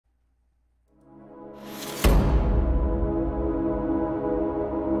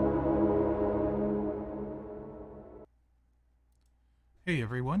Hey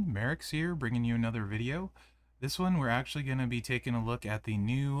everyone, Mherex here, bringing you another video. This one we're actually going to be taking a look at the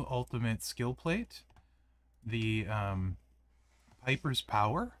new Ultimate Skill Plate, the Piper's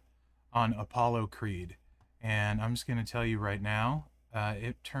Power on Apollo Creed. And I'm just going to tell you right now,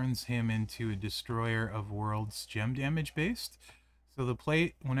 it turns him into a destroyer of worlds gem damage based. So the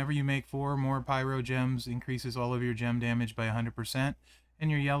plate, whenever you make 4 more pyro gems, increases all of your gem damage by 100%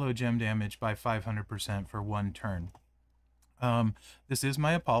 and your yellow gem damage by 500% for 1 turn. This is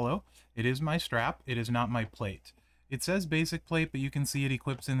my Apollo. It is my strap. It is not my plate. It says basic plate, but you can see it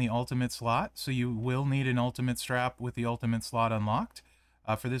equips in the ultimate slot, so you will need an ultimate strap with the ultimate slot unlocked.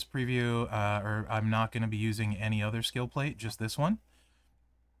 For this preview, I'm not going to be using any other skill plate, just this one.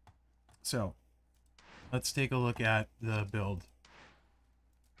 So, let's take a look at the build.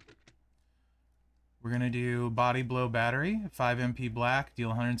 We're going to do Body Blow Battery, 5 MP black,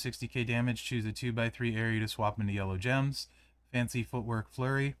 deal 160k damage, choose a 2x3 area to swap into yellow gems. Fancy Footwork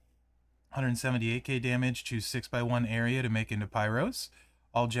Flurry, 178k damage, choose 6x1 area to make into pyros.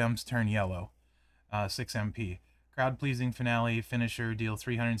 All gems turn yellow, 6 MP. Crowd Pleasing Finale, Finisher, deal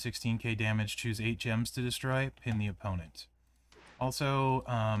 316k damage, choose 8 gems to destroy, pin the opponent. Also,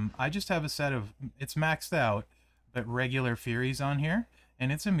 I just have a set of, it's maxed out, but regular Furies on here,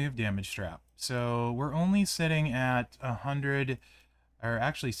 and it's a move damage strap. So we're only sitting at 100, or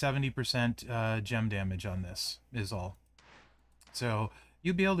actually 70% gem damage on this, is all. So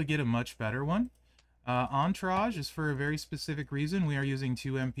you'll be able to get a much better one. Entourage is for a very specific reason. We are using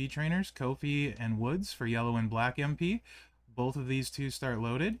 2 MP trainers, Kofi and Woods, for yellow and black MP. Both of these two start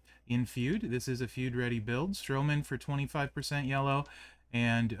loaded in feud. This is a feud-ready build. Strowman for 25% yellow,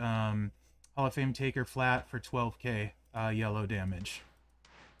 and Hall of Fame Taker flat for 12k yellow damage.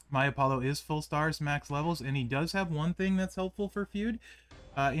 My Apollo is full stars, max levels, and he does have one thing that's helpful for feud.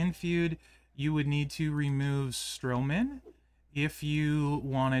 In feud, you would need to remove Strowman if you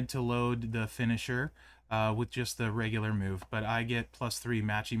wanted to load the finisher with just the regular move, but I get +3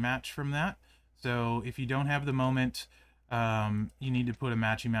 matchy match from that. So if you don't have the moment, you need to put a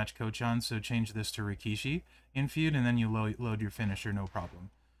matchy match coach on, so change this to Rikishi in feud, and then you load your finisher, no problem.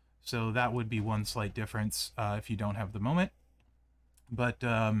 So that would be one slight difference if you don't have the moment. But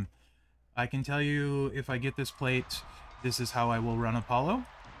I can tell you, if I get this plate, this is how I will run Apollo.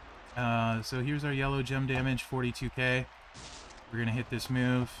 So here's our yellow gem damage, 42k. We're going to hit this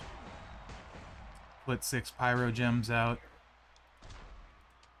move, put 6 pyro gems out,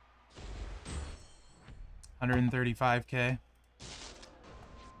 135k.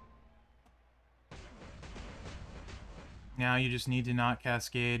 Now you just need to not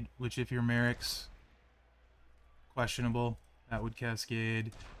cascade, which if you're Mherex, questionable, that would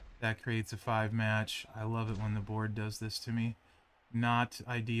cascade. That creates a 5 match. I love it when the board does this to me. Not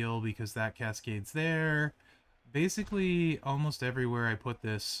ideal because that cascades there. Basically, almost everywhere I put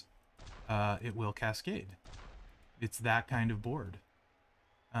this, it will cascade. It's that kind of board.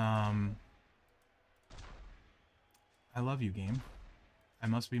 I love you, game. I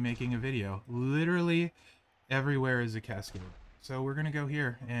must be making a video. Literally everywhere is a cascade. So we're gonna go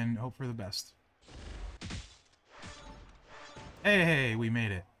here and hope for the best. Hey, we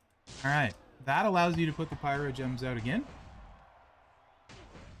made it. Alright, that allows you to put the pyro gems out again.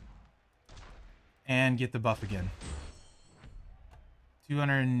 And get the buff again.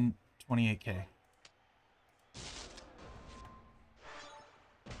 228k.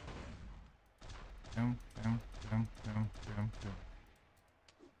 Boom, boom, boom, boom, boom, boom.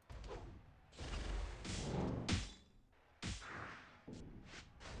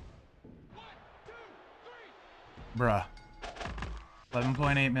 Bruh.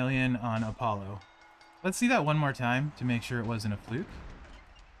 11.8 million on Apollo. Let's see that one more time to make sure it wasn't a fluke.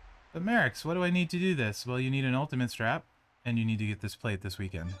 But Mherex, what do I need to do this? Well, you need an ultimate strap, and you need to get this plate this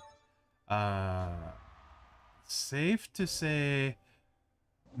weekend. Safe to say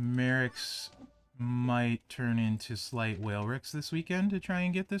Mherex might turn into Slight Whalrix this weekend to try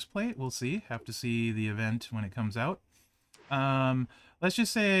and get this plate. We'll see. Have to see the event when it comes out. Let's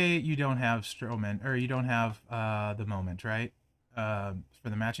just say you don't have Strowman, or you don't have the moment, right? For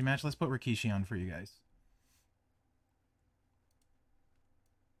the matchy match, let's put Rikishi on for you guys.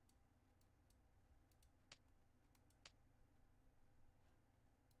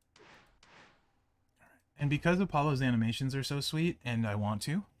 And because Apollo's animations are so sweet, and I want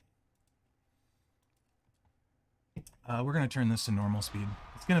to, we're going to turn this to normal speed.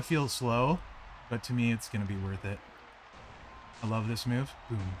 It's going to feel slow, but to me it's going to be worth it. I love this move.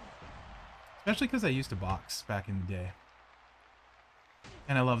 Boom. Especially because I used to box back in the day.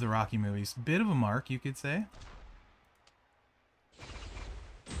 And I love the Rocky movies. Bit of a mark, you could say.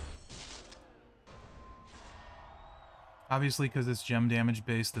 Obviously, because it's gem damage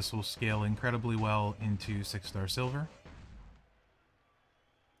based, this will scale incredibly well into 6-star silver.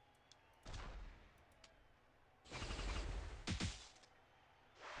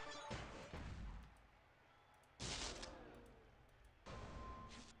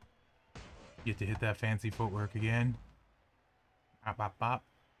 Get to hit that fancy footwork again. Bop, bop, bop.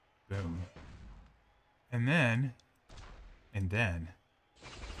 Boom. And then, I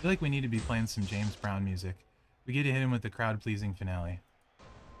feel like we need to be playing some James Brown music. We get to hit him with the crowd-pleasing finale.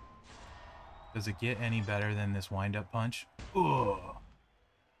 Does it get any better than this wind-up punch? Ugh.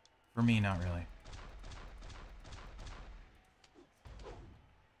 For me, not really.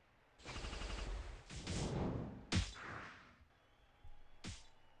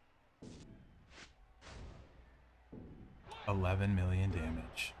 $11 million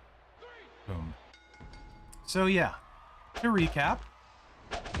damage. Boom. So yeah, to recap,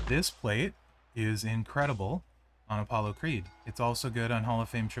 this plate is incredible on Apollo Creed. It's also good on Hall of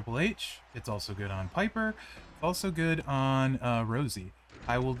Fame Triple H. It's also good on Piper. It's also good on Rosie.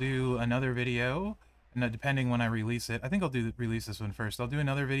 I will do another video, depending when I release it. I think I'll release this one first. I'll do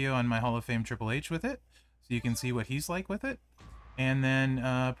another video on my Hall of Fame Triple H with it, so you can see what he's like with it. And then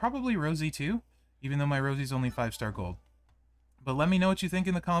probably Rosie too, even though my Rosie's only 5-star gold. But let me know what you think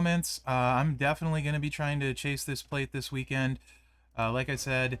in the comments. I'm definitely going to be trying to chase this plate this weekend. Like I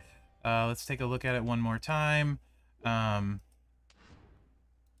said, let's take a look at it one more time.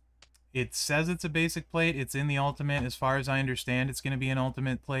 It says it's a basic plate. It's in the ultimate. As far as I understand, it's going to be an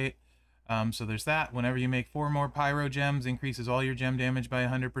ultimate plate. So there's that. Whenever you make 4 more pyro gems, increases all your gem damage by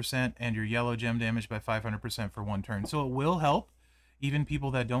 100% and your yellow gem damage by 500% for 1 turn. So it will help even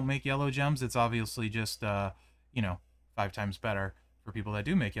people that don't make yellow gems. It's obviously just, you know, 5 times better for people that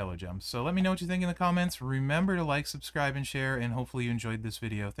do make yellow gems. So let me know what you think in the comments. Remember to like, subscribe, and share, and hopefully you enjoyed this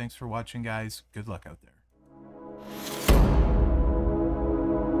video. Thanks for watching, guys. Good luck out there.